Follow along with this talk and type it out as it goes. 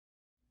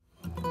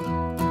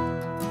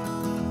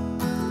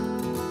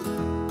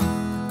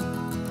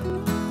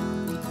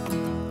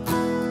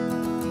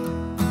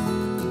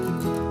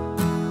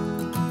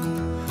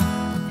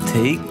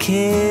take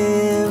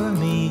care of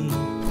me.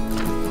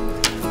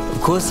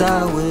 Of course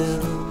I will.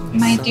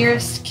 My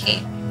dearest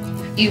Kate,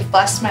 you've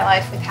blessed my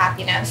life with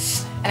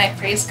happiness, and I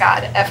praise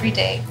God every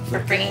day for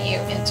bringing you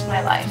into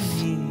my life.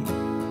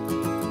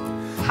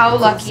 How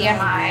lucky am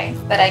I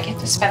that I get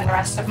to spend the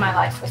rest of my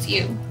life with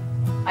you,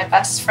 my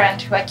best friend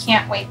who I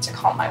can't wait to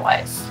call my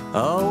wife.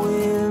 Oh,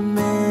 we're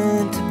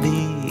meant to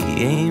be,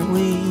 ain't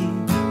we?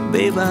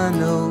 Babe, I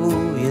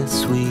know,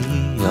 yes we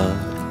are.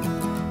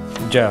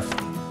 Jeff,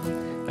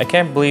 I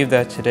can't believe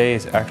that today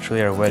is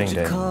actually our wedding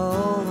day.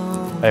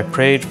 I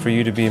prayed for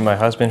you to be my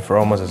husband for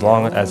almost as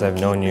long as I've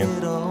known you.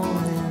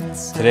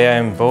 Today I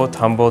am both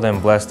humbled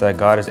and blessed that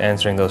God is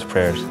answering those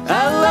prayers.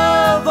 I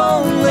love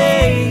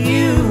only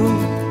you.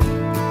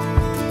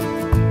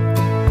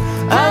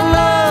 I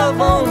love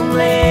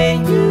only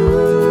you.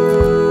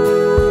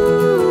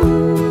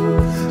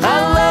 I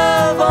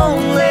love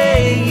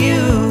only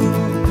you.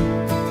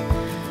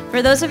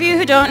 For those of you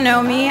who don't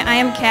know me, I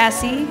am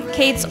Cassie,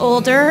 Kate's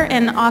older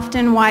and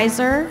often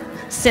wiser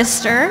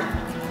sister.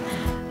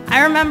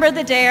 I remember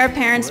the day our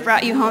parents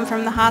brought you home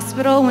from the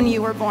hospital when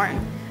you were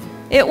born.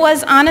 It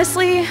was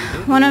honestly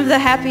one of the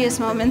happiest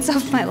moments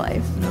of my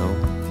life.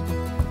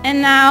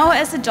 And now,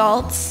 as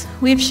adults,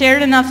 we've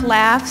shared enough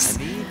laughs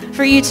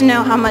for you to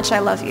know how much I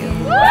love you.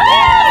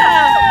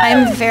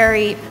 I'm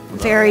very,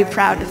 very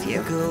proud of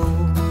you.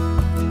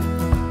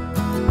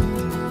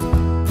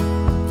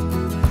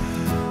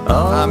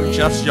 I'm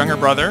Jeff's younger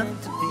brother.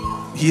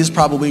 He is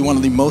probably one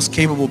of the most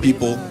capable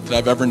people that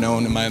I've ever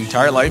known in my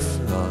entire life.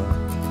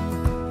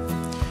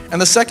 And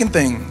the second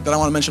thing that I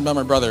want to mention about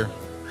my brother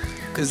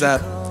is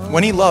that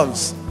when he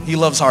loves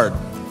hard.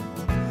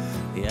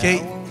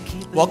 Kate,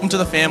 welcome to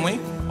the family,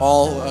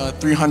 all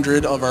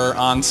 300 of our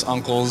aunts,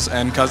 uncles,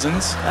 and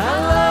cousins.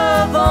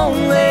 I love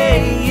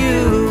only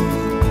you.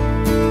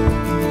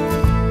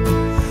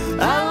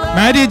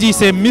 Marriage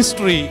is a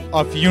mystery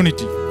of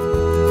unity.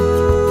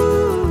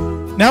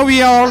 Now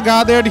we are all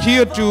gathered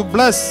here to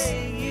bless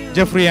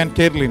Jeffrey and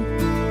Caitlin.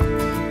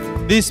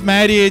 This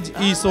marriage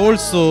is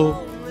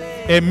also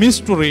a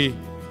mystery,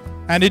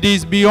 and it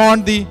is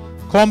beyond the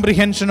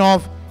comprehension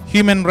of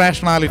human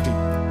rationality.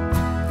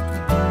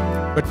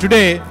 But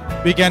today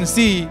we can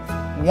see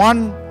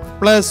 1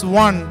 +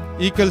 1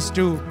 equals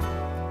to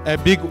a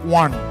big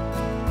 1.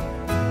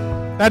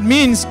 That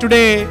means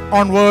today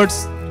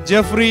onwards,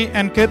 Jeffrey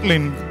and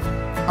Caitlin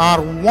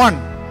are one.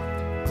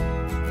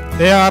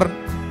 They are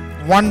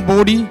one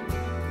body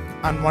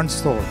and one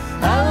soul.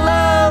 I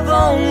love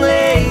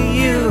only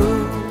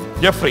you.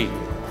 Jeffrey,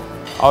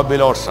 our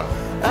beloved son,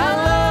 I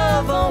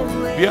love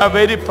only we are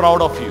very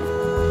proud of you.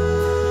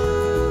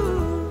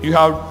 You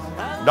have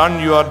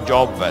done your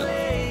job well.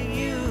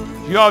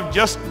 You have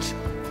just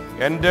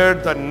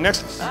entered the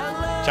next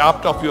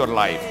chapter of your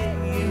life.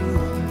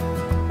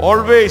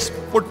 Always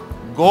put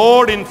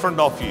God in front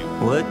of you.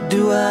 What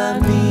do I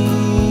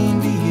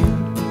mean to you?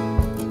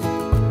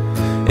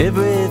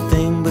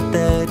 Everything but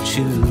that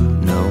you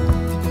know.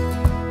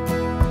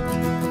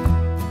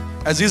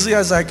 As easily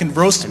as I can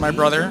roast my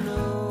brother,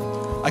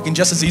 I can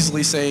just as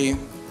easily say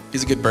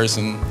he's a good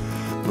person.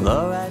 Well,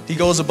 alright. He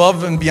goes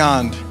above and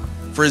beyond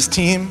for his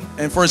team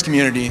and for his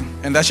community,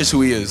 and that's just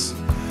who he is.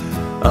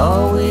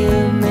 Oh,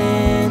 we're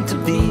meant to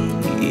be,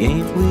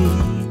 ain't we?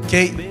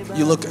 Kate,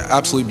 you look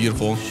absolutely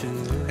beautiful.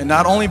 And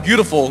not only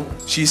beautiful,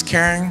 she's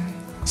caring,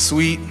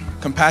 sweet,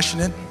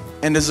 compassionate,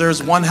 and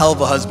deserves one hell of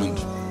a husband.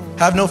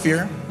 Have no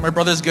fear, my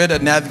brother's good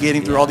at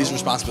navigating through all these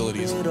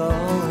responsibilities.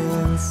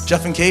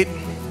 Jeff and Kate,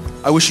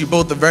 I wish you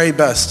both the very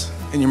best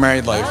in your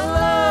married life.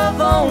 I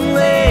love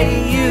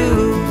only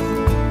you.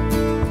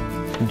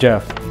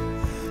 Jeff,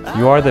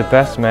 you are the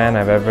best man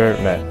I've ever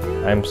met.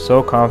 I am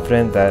so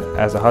confident that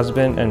as a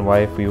husband and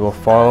wife, we will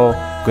follow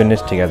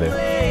goodness together.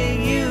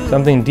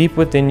 Something deep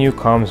within you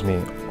calms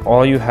me.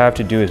 All you have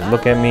to do is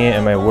look at me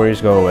and my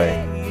worries go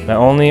away. Not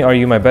only are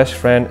you my best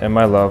friend and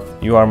my love,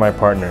 you are my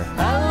partner.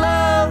 I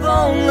love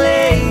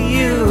only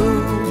you.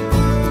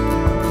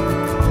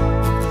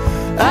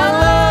 I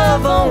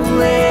love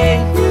only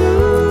you.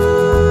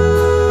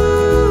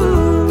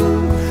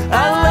 I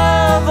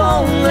love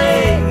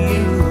only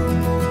you.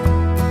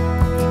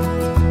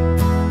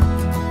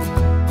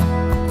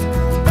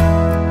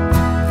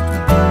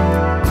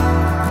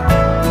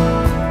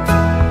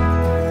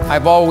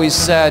 I've always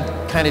said,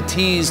 kind of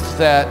teased,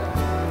 that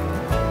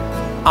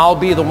I'll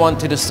be the one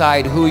to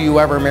decide who you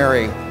ever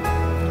marry.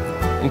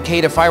 And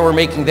Kate, if I were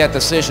making that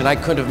decision, I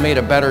couldn't have made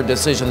a better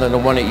decision than the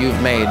one that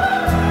you've made.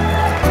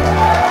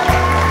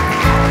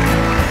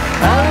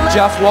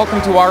 Jeff,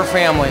 welcome to our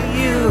family.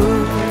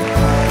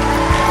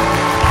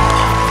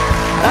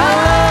 I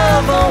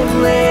love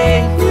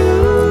only you.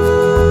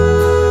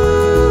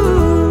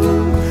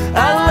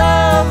 I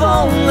love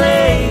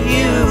only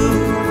you.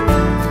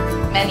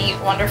 Many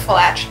wonderful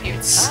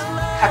attributes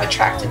have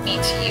attracted me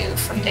to you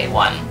from day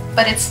one,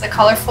 but it's the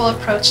colorful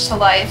approach to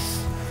life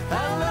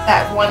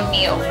that won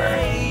me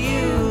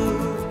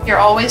over. You're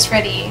always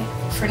ready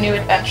for new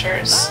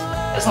adventures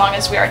as long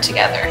as we are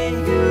together.